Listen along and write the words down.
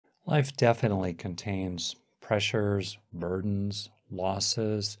Life definitely contains pressures, burdens,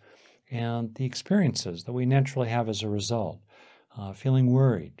 losses, and the experiences that we naturally have as a result. Feeling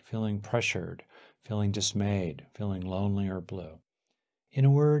worried, feeling pressured, feeling dismayed, feeling lonely or blue. In a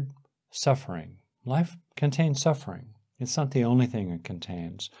word, suffering. Life contains suffering. It's not the only thing it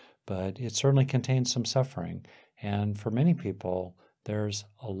contains, but it certainly contains some suffering. And for many people, there's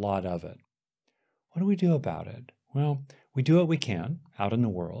a lot of it. What do we do about it? Well, we do what we can out in the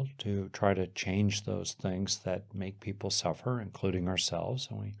world to try to change those things that make people suffer, including ourselves,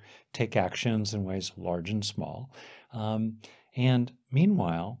 and we take actions in ways large and small. And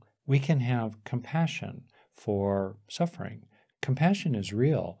meanwhile, we can have compassion for suffering. Compassion is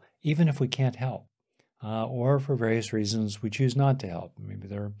real, even if we can't help, or for various reasons we choose not to help. Maybe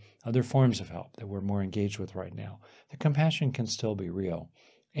there are other forms of help that we're more engaged with right now. The compassion can still be real.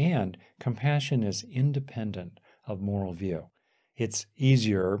 And compassion is independent of moral view. It's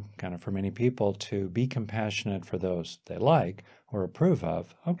easier, kind of for many people, to be compassionate for those they like or approve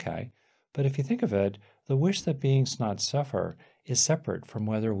of, okay. But if you think of it, the wish that beings not suffer is separate from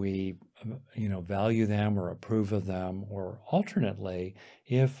whether we, value them or approve of them, or alternately,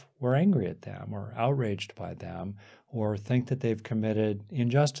 if we're angry at them or outraged by them or think that they've committed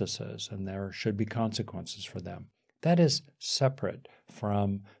injustices and there should be consequences for them. That is separate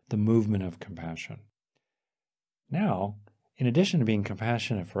from the movement of compassion. Now, in addition to being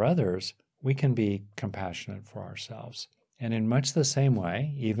compassionate for others, we can be compassionate for ourselves. And in much the same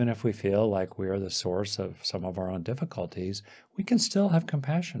way, even if we feel like we are the source of some of our own difficulties, we can still have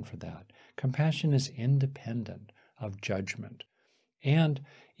compassion for that. Compassion is independent of judgment. And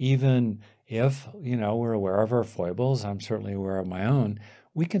even if, we're aware of our foibles, I'm certainly aware of my own,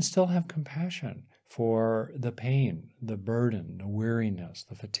 we can still have compassion for the pain, the burden, the weariness,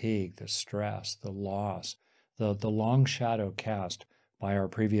 the fatigue, the stress, the loss, the long shadow cast by our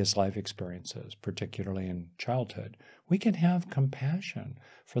previous life experiences, particularly in childhood. We can have compassion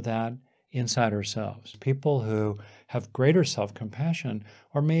for that inside ourselves. People who have greater self-compassion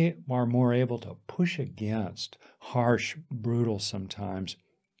are more able to push against harsh, brutal sometimes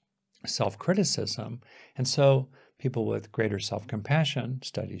self-criticism. And so people with greater self-compassion,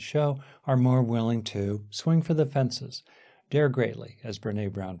 studies show, are more willing to swing for the fences, dare greatly, as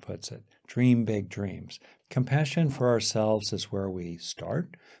Brene Brown puts it, dream big dreams. Compassion for ourselves is where we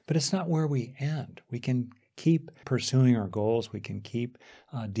start, but it's not where we end. We can keep pursuing our goals. We can keep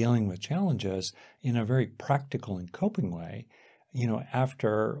dealing with challenges in a very practical and coping way,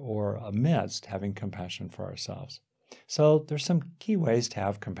 after or amidst having compassion for ourselves. So there's some key ways to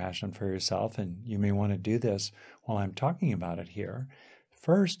have compassion for yourself, and you may want to do this while I'm talking about it here.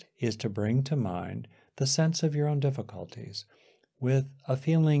 First is to bring to mind the sense of your own difficulties with a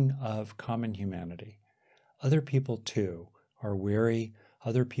feeling of common humanity. Other people, too, are weary.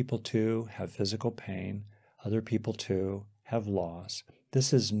 Other people, too, have physical pain. Other people, too, have loss.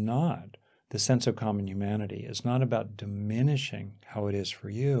 This is not, the sense of common humanity is not about diminishing how it is for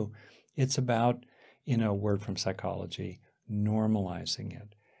you. It's about, in a word from psychology, normalizing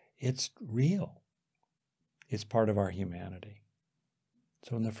it. It's real. It's part of our humanity.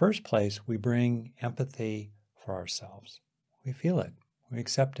 So in the first place, we bring empathy for ourselves. We feel it. We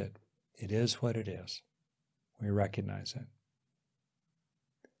accept it. It is what it is. We recognize it.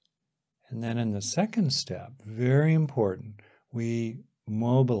 And then in the second step, very important, we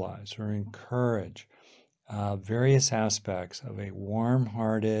mobilize or encourage various aspects of a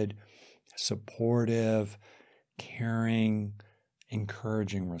warm-hearted, supportive, caring,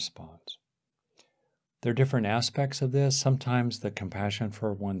 encouraging response. There are different aspects of this. Sometimes the compassion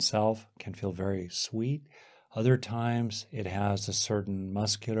for oneself can feel very sweet. Other times it has a certain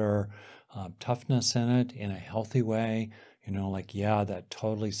muscular toughness in it in a healthy way. Yeah, that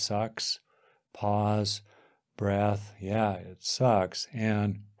totally sucks. Pause, breath, yeah, it sucks.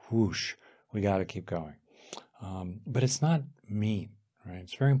 And whoosh, we got to keep going. But it's not mean, right?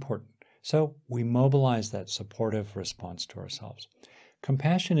 It's very important. So we mobilize that supportive response to ourselves.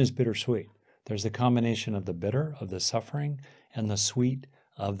 Compassion is bittersweet. There's the combination of the bitter, of the suffering, and the sweet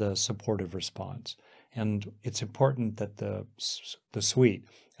of the supportive response. And it's important that the sweet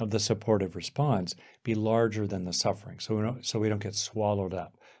of the supportive response be larger than the suffering, so we don't get swallowed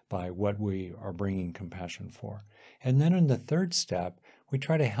up by what we are bringing compassion for. And then in the third step, we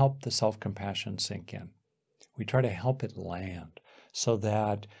try to help the self-compassion sink in. We try to help it land so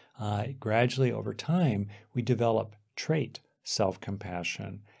that gradually over time, we develop trait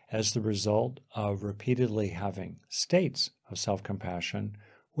self-compassion as the result of repeatedly having states of self-compassion,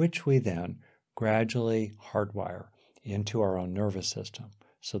 which we then gradually hardwire into our own nervous system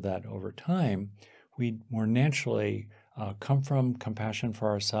so that over time, we more naturally come from compassion for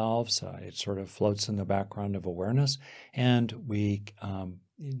ourselves. It sort of floats in the background of awareness, and we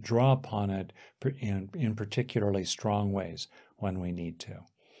draw upon it in particularly strong ways when we need to.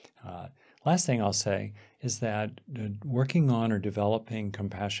 Last thing I'll say is that working on or developing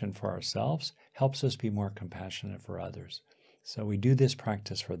compassion for ourselves helps us be more compassionate for others. So we do this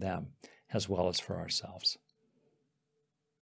practice for them as well as for ourselves.